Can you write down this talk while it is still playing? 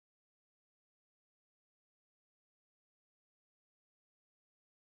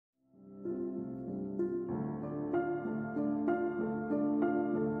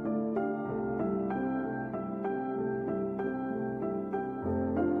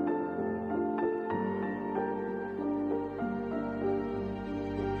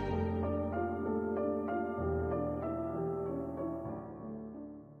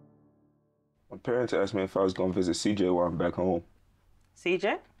parents asked me if I was going to visit CJ while I'm back home.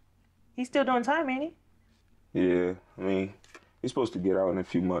 CJ? He's still doing time, ain't he? Yeah, I mean, he's supposed to get out in a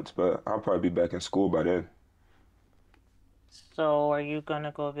few months, but I'll probably be back in school by then. So are you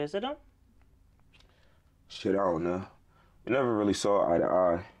gonna go visit him? Shit, I don't know. We never really saw eye to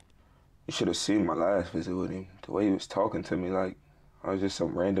eye. You should have seen my last visit with him. The way he was talking to me like I was just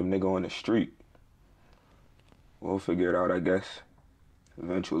some random nigga on the street. We'll figure it out, I guess,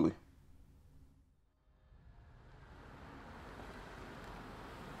 eventually.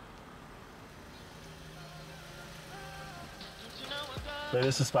 Man,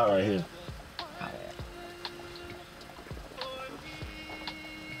 this is the spot right here.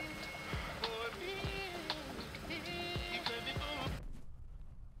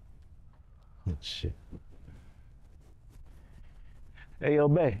 Shit. Hey, yo,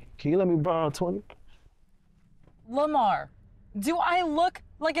 babe, can you let me borrow 20? Lamar, do I look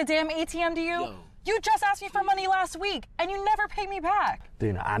like a damn ATM to you? Yo. You just asked me for money last week, and you never paid me back.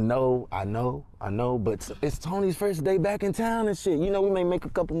 Dina, I know, but it's Tony's first day back in town and shit. You know, we may make a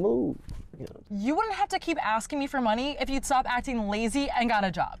couple moves. You know. You wouldn't have to keep asking me for money if you'd stop acting lazy and got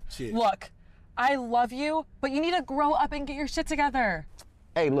a job. Shit. Look, I love you, but you need to grow up and get your shit together.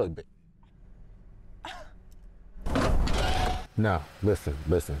 Hey, look, babe. No, listen.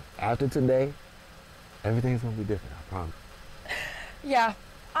 After today, everything's gonna be different, I promise. Yeah,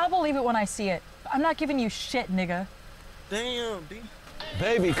 I'll believe it when I see it. But I'm not giving you shit, nigga. Damn, D.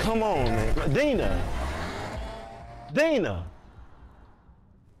 Baby, come on, man.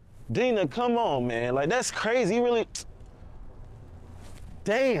 Dina, come on, man. Like, that's crazy. You really...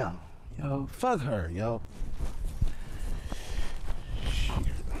 Damn. Yo, fuck her, yo.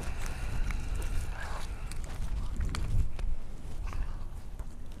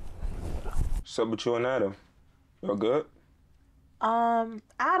 What's up with you and Adam? Y'all good?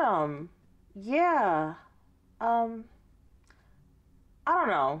 Adam. Yeah. I don't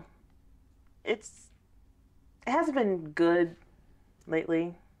know. It hasn't been good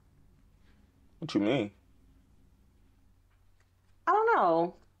lately. What you mean? I don't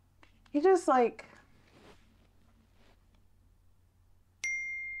know. He just like...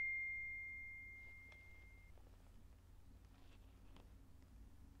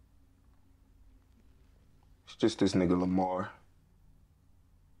 It's just this nigga Lamar.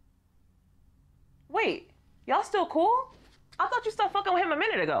 Wait, y'all still cool? I thought you stopped fucking with him a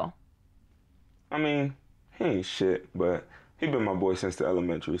minute ago. I mean, he ain't shit, but he been my boy since the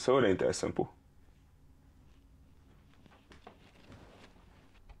elementary, so it ain't that simple.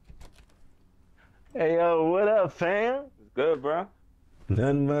 Hey, yo, what up, fam? It's good, bro.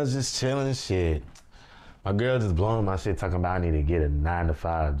 Nothing much, just chilling shit. My girl just blowing my shit talking about I need to get a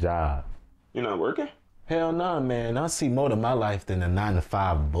 9-to-5 job. You not working? Hell no, man. I see more to my life than the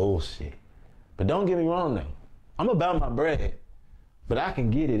 9-to-5 bullshit. But don't get me wrong, though. I'm about my bread, but I can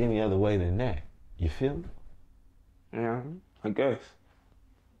get it any other way than that. You feel me? Yeah, I guess.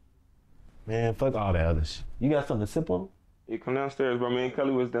 Man, fuck all that other shit. You got something to sip on? You come downstairs, bro. Me and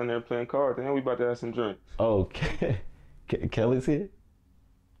Kelly was down there playing cards, and then we about to have some drinks. Okay. Kelly's here?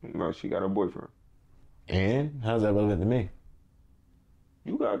 No, she got a boyfriend. And? How's that relevant to me?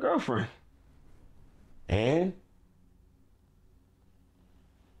 You got a girlfriend. And?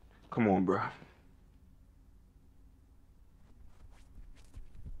 Come on, bro.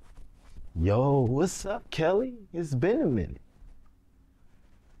 Yo, what's up, Kelly? It's been a minute.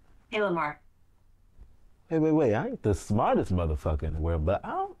 Hey, Lamar. Hey, wait. I ain't the smartest motherfucker in the world, but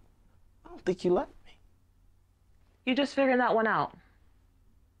I don't think you like me. You just figuring that one out.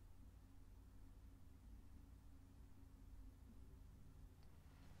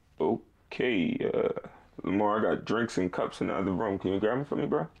 Okay, Lamar, I got drinks and cups in the other room. Can you grab them for me,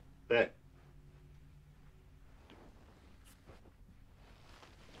 bro? Bet.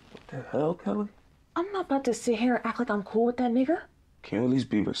 What the hell, Kelly? I'm not about to sit here and act like I'm cool with that nigga. Can you at least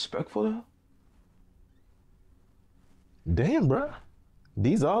be respectful, though? Damn, bruh.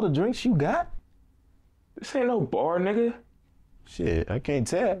 These all the drinks you got? This ain't no bar, nigga. Shit, I can't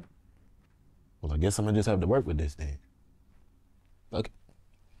tell. Well, I guess I'm gonna just have to work with this then. Okay.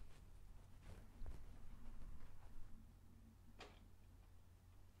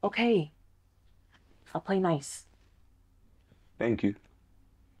 Okay. I'll play nice. Thank you.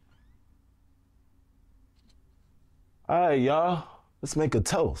 All right, y'all. Let's make a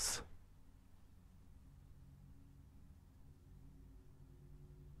toast.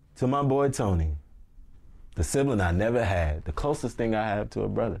 To my boy Tony, the sibling I never had, the closest thing I have to a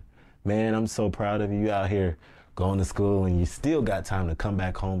brother. Man, I'm so proud of you out here going to school and you still got time to come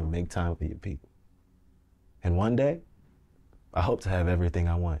back home and make time for your people. And one day, I hope to have everything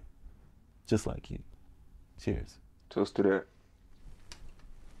I want. just like you. Cheers. Toast to that.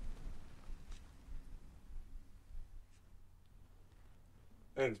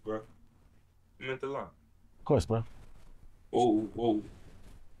 Thanks, bro. It meant a lot. Of course, bro. Whoa.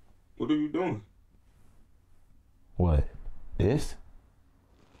 What are you doing? What? This?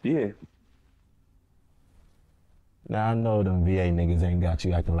 Yeah. Now I know them VA niggas ain't got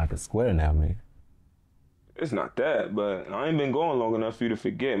you acting like a square now, man. It's not that, but I ain't been going long enough for you to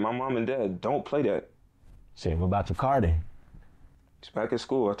forget. My mom and dad don't play that. Shit, what about your car then? It's back at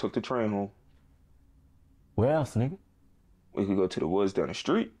school. I took the train home. Where else, nigga? We could go to the woods down the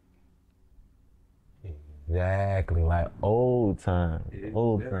street. Exactly, like old time.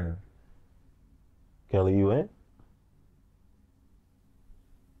 Old time. Kelly, you in?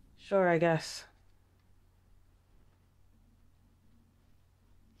 Sure, I guess.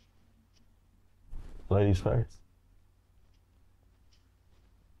 Ladies first.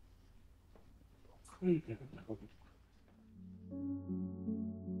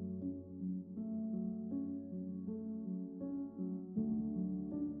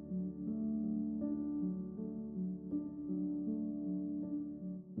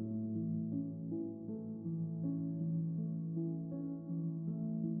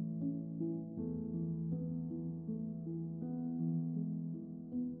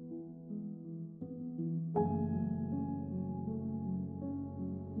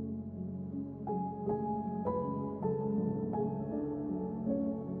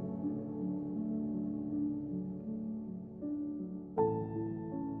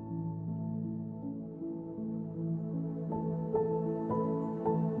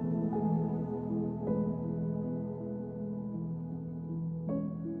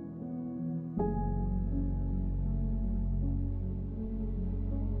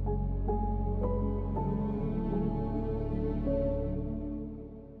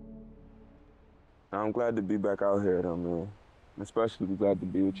 I'm glad to be back out here, though, man. I'm especially glad to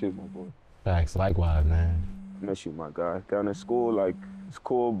be with you, my boy. Facts, likewise, man. Miss you, my guy. Down at school, like, it's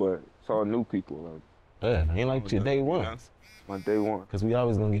cool, but it's all new people. Like, Yeah, ain't like your day one. my day one. Because we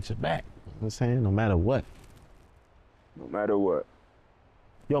always gonna get your back. You know what I'm saying? No matter what. No matter what.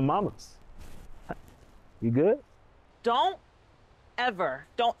 Yo, mamas. You good? Don't ever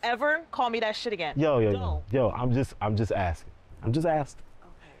call me that shit again. Yo, I'm just asking. I'm just asking.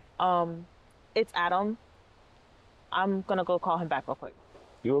 Okay. It's Adam. I'm gonna go call him back real quick.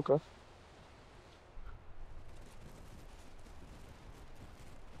 You okay?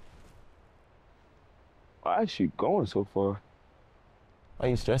 Why is she going so far? Why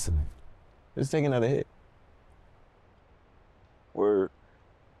you stressing me? Just take another hit. Word.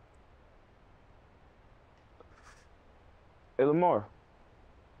 Hey, Lamar.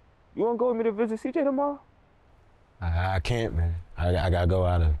 You wanna go with me to visit CJ tomorrow? I can't, man. I gotta go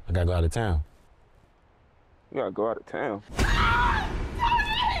out of town. You gotta go out of town.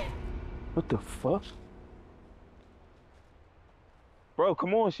 What the fuck? Bro,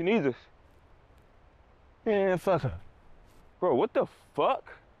 come on, she needs us. Man, fuck her. Bro, what the fuck?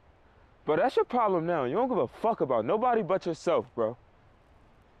 Bro, that's your problem now. You don't give a fuck about nobody but yourself, bro.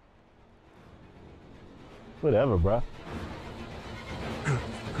 Whatever, bro.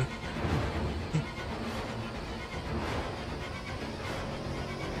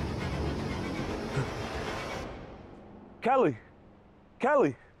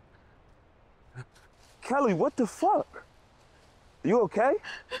 Kelly, what the fuck? You okay?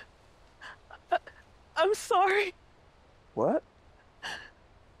 I'm sorry. What?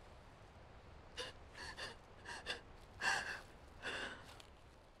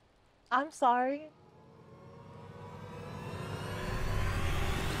 I'm sorry.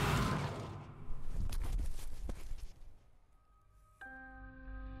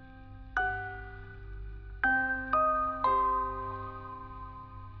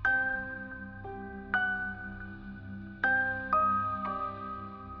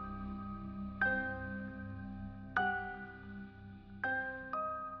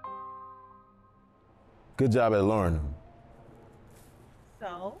 Good job at luring them.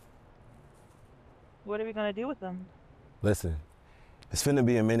 So, what are we gonna do with them? Listen, it's finna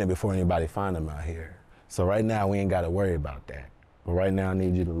be a minute before anybody find them out here. So right now, we ain't gotta worry about that. But right now, I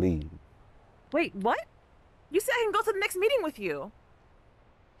need you to leave. Wait, what? You said I can go to the next meeting with you.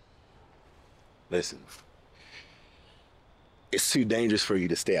 Listen, it's too dangerous for you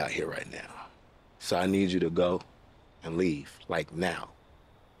to stay out here right now. So I need you to go and leave, like now.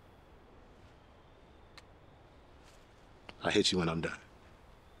 I'll hit you when I'm done.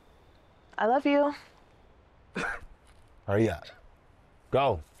 I love you. Hurry up.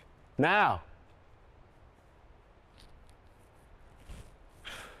 Go. Now.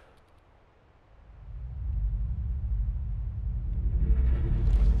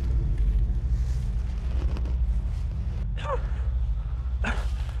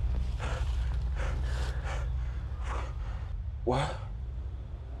 What?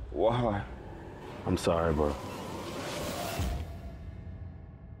 Why? I'm sorry, bro.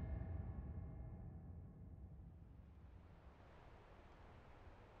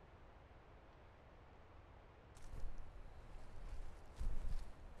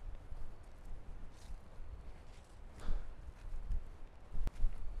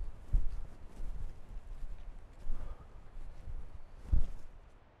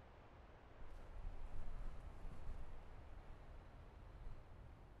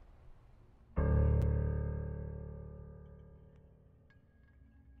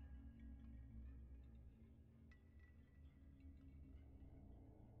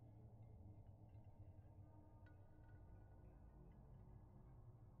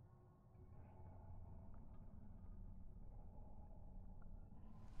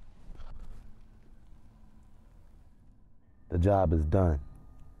 The job is done.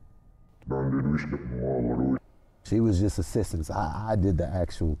 She was just assistants. I did the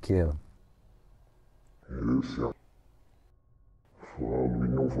actual kill.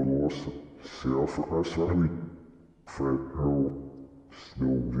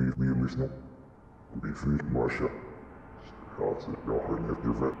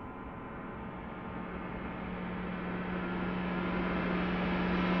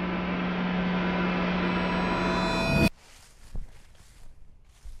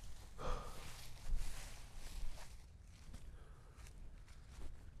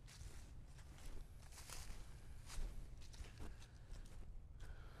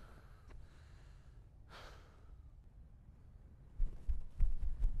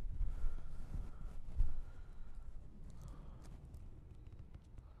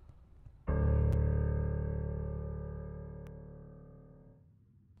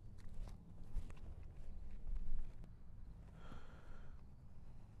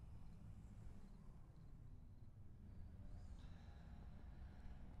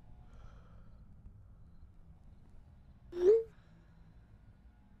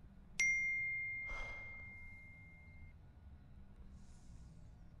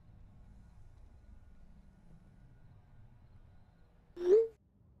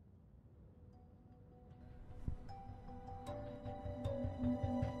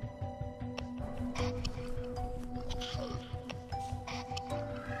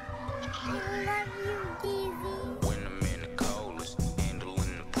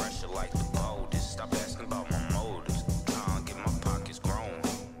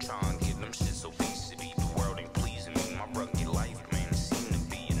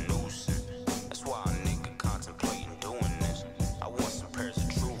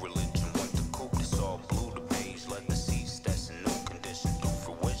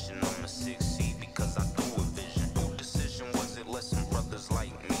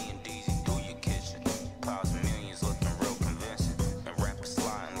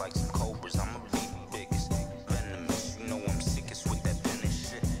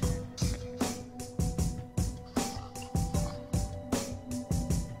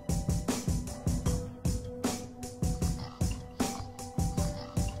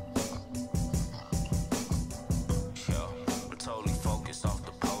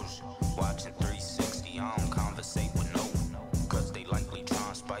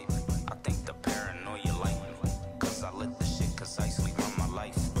 Cause I let the shit, cause I